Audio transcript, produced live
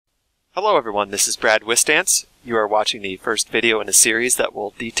Hello everyone, this is Brad Wistance. You are watching the first video in a series that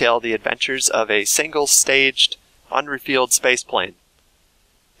will detail the adventures of a single-staged, unrefueled spaceplane.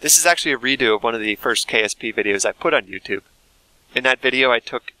 This is actually a redo of one of the first KSP videos I put on YouTube. In that video I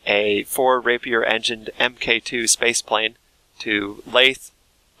took a 4 Rapier-engined Mk2 spaceplane to Lathe,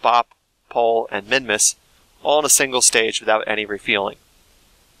 Bop, Pole, and Minmus, all in a single stage without any refueling.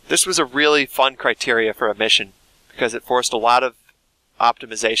 This was a really fun criteria for a mission because it forced a lot of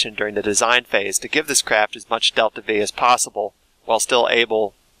optimization during the design phase to give this craft as much delta V as possible while still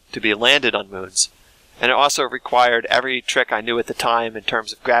able to be landed on moons. And it also required every trick I knew at the time in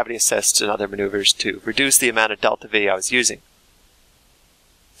terms of gravity assists and other maneuvers to reduce the amount of delta V I was using.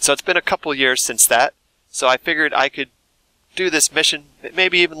 So it's been a couple years since that, so I figured I could do this mission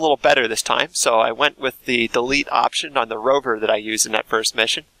maybe even a little better this time, so I went with the delete option on the rover that I used in that first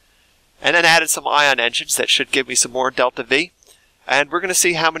mission, and then added some ion engines that should give me some more delta V. And we're going to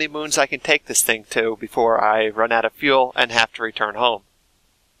see how many moons I can take this thing to before I run out of fuel and have to return home.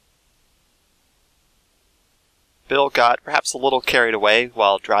 Bill got perhaps a little carried away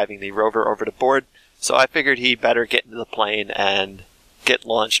while driving the rover over to board, so I figured he better get into the plane and get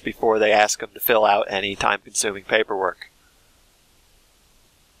launched before they ask him to fill out any time-consuming paperwork.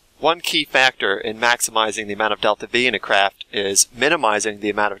 One key factor in maximizing the amount of delta V in a craft is minimizing the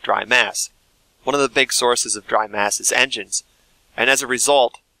amount of dry mass. One of the big sources of dry mass is engines. And as a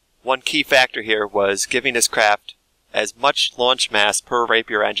result, one key factor here was giving this craft as much launch mass per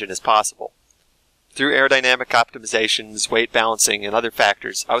Rapier engine as possible. Through aerodynamic optimizations, weight balancing, and other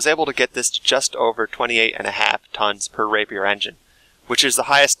factors, I was able to get this to just over 28.5 tons per Rapier engine, which is the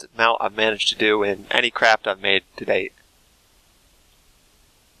highest amount I've managed to do in any craft I've made to date.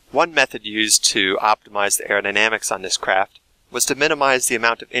 One method used to optimize the aerodynamics on this craft was to minimize the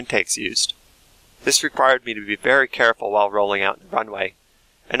amount of intakes used. This required me to be very careful while rolling out the runway,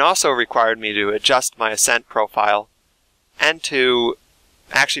 and also required me to adjust my ascent profile and to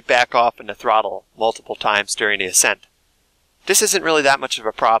actually back off in the throttle multiple times during the ascent. This isn't really that much of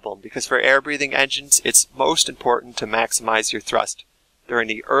a problem because for air-breathing engines, it's most important to maximize your thrust during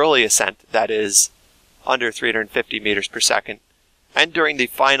the early ascent, that is, under 350 meters per second, and during the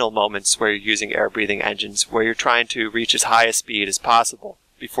final moments where you're using air-breathing engines where you're trying to reach as high a speed as possible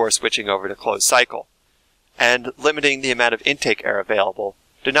before switching over to closed cycle, and limiting the amount of intake air available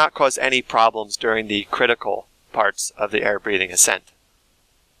to not cause any problems during the critical parts of the air-breathing ascent.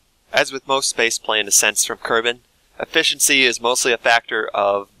 As with most spaceplane ascents from Kerbin, efficiency is mostly a factor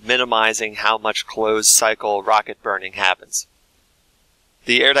of minimizing how much closed cycle rocket burning happens.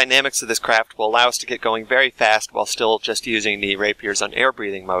 The aerodynamics of this craft will allow us to get going very fast while still just using the Rapiers on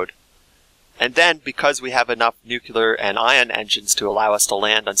air-breathing mode. And then, because we have enough nuclear and ion engines to allow us to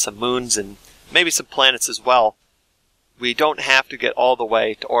land on some moons and maybe some planets as well, we don't have to get all the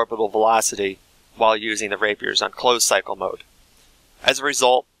way to orbital velocity while using the Rapiers on closed cycle mode. As a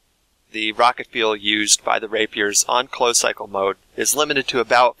result, the rocket fuel used by the Rapiers on closed cycle mode is limited to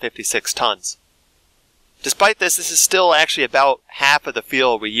about 56 tons. Despite this, this is still actually about half of the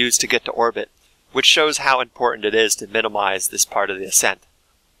fuel we use to get to orbit, which shows how important it is to minimize this part of the ascent.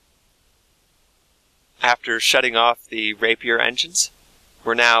 After shutting off the Rapier engines,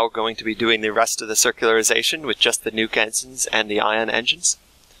 we're now going to be doing the rest of the circularization with just the nuke engines and the ion engines.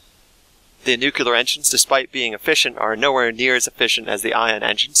 The nuclear engines, despite being efficient, are nowhere near as efficient as the ion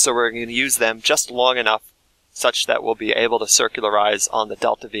engines, so we're going to use them just long enough such that we'll be able to circularize on the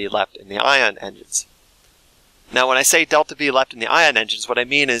delta V left in the ion engines. Now when I say delta V left in the ion engines, what I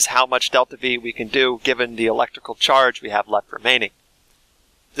mean is how much delta V we can do given the electrical charge we have left remaining.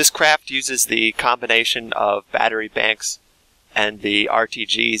 This craft uses the combination of battery banks and the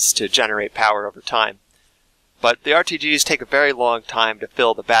RTGs to generate power over time. But the RTGs take a very long time to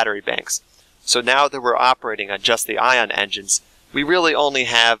fill the battery banks, so now that we're operating on just the ion engines, we really only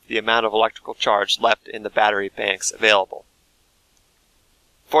have the amount of electrical charge left in the battery banks available.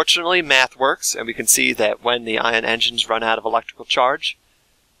 Fortunately, math works, and we can see that when the ion engines run out of electrical charge,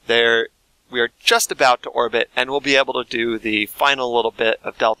 we are just about to orbit, and we'll be able to do the final little bit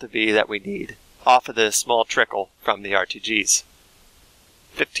of delta V that we need off of the small trickle from the RTGs.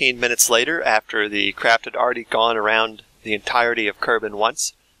 15 minutes later, after the craft had already gone around the entirety of Kerbin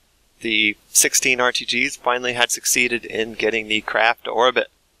once, the 16 RTGs finally had succeeded in getting the craft to orbit.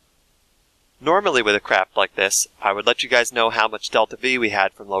 Normally with a craft like this, I would let you guys know how much delta V we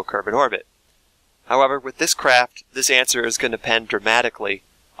had from low Kerbin orbit. However, with this craft, this answer is going to depend dramatically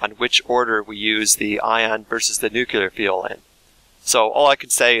on which order we use the ion versus the nuclear fuel in. So all I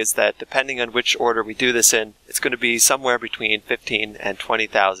can say is that depending on which order we do this in, it's going to be somewhere between 15 and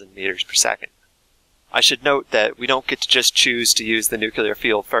 20,000 meters per second. I should note that we don't get to just choose to use the nuclear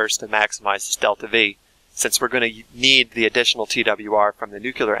fuel first to maximize this delta V, since we're going to need the additional TWR from the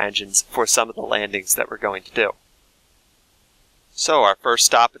nuclear engines for some of the landings that we're going to do. So our first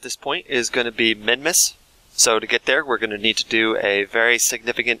stop at this point is going to be Minmus. So to get there, we're going to need to do a very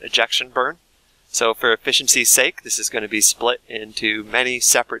significant ejection burn. So for efficiency's sake, this is going to be split into many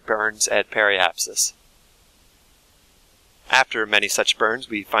separate burns at periapsis. After many such burns,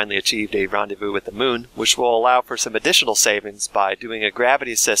 we finally achieved a rendezvous with the Moon, which will allow for some additional savings by doing a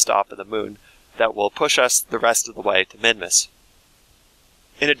gravity assist off of the Moon that will push us the rest of the way to Minmus.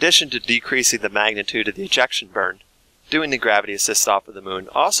 In addition to decreasing the magnitude of the ejection burn, doing the gravity assist off of the Moon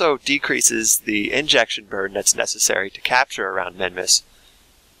also decreases the injection burn that's necessary to capture around Minmus.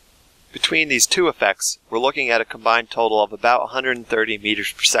 Between these two effects, we're looking at a combined total of about 130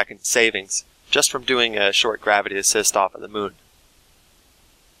 meters per second savings, just from doing a short gravity assist off of the Moon.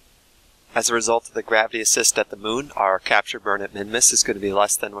 As a result of the gravity assist at the Moon, our capture burn at Minmus is going to be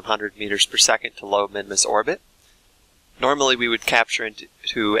less than 100 meters per second to low Minmus orbit. Normally we would capture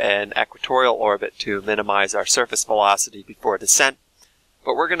into an equatorial orbit to minimize our surface velocity before descent,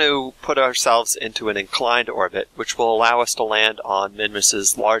 but we're going to put ourselves into an inclined orbit, which will allow us to land on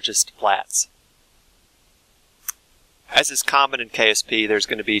Minmus's largest flats. As is common in KSP, there's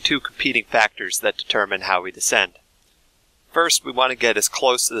going to be two competing factors that determine how we descend. First, we want to get as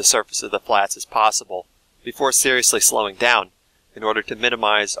close to the surface of the flats as possible before seriously slowing down in order to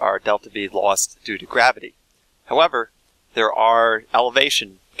minimize our delta V loss due to gravity. However, there are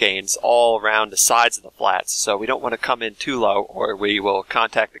elevation gains all around the sides of the flats, so we don't want to come in too low or we will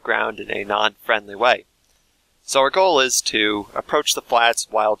contact the ground in a non-friendly way. So our goal is to approach the flats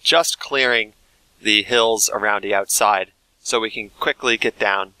while just clearing the hills around the outside so we can quickly get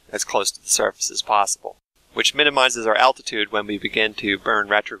down as close to the surface as possible, which minimizes our altitude when we begin to burn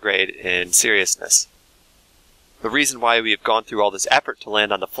retrograde in seriousness. The reason why we have gone through all this effort to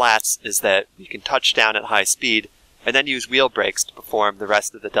land on the flats is that we can touch down at high speed and then use wheel brakes to perform the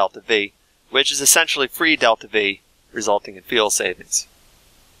rest of the delta V, which is essentially free delta V, resulting in fuel savings.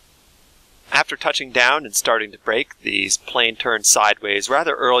 After touching down and starting to brake, the plane turned sideways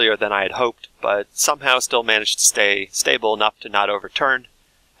rather earlier than I had hoped, but somehow still managed to stay stable enough to not overturn,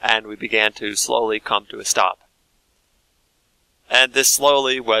 and we began to slowly come to a stop. And this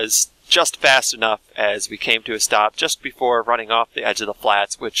slowly was just fast enough as we came to a stop just before running off the edge of the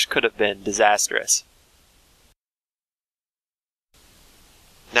flats, which could have been disastrous.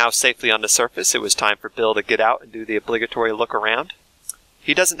 Now safely on the surface, it was time for Bill to get out and do the obligatory look around.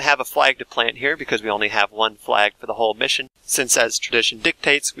 He doesn't have a flag to plant here because we only have one flag for the whole mission, since as tradition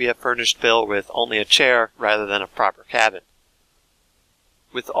dictates, we have furnished Bill with only a chair rather than a proper cabin.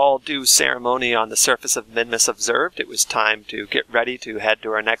 With all due ceremony on the surface of Minmus observed, it was time to get ready to head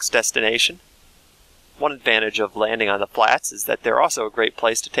to our next destination. One advantage of landing on the flats is that they're also a great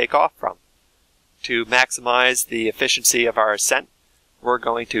place to take off from. To maximize the efficiency of our ascent, we're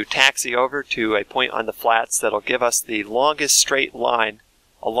going to taxi over to a point on the flats that'll give us the longest straight line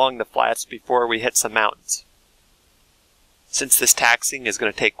along the flats before we hit some mountains. Since this taxiing is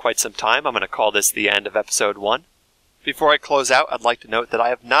going to take quite some time, I'm going to call this the end of episode 1. Before I close out, I'd like to note that I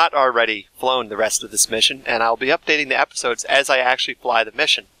have not already flown the rest of this mission, and I'll be updating the episodes as I actually fly the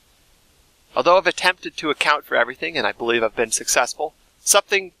mission. Although I've attempted to account for everything, and I believe I've been successful,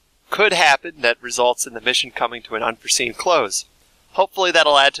 something could happen that results in the mission coming to an unforeseen close. Hopefully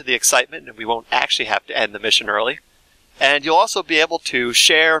that'll add to the excitement and we won't actually have to end the mission early. And you'll also be able to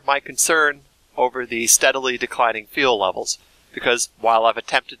share my concern over the steadily declining fuel levels, because while I've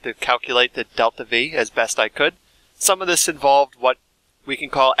attempted to calculate the delta V as best I could, some of this involved what we can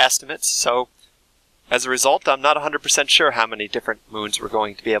call estimates, so as a result I'm not 100% sure how many different moons we're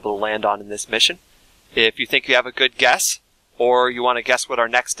going to be able to land on in this mission. If you think you have a good guess, or you want to guess what our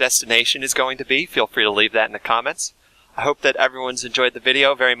next destination is going to be, feel free to leave that in the comments. I hope that everyone's enjoyed the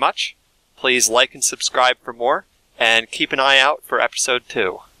video very much. Please like and subscribe for more, and keep an eye out for episode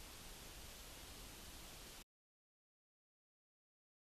 2.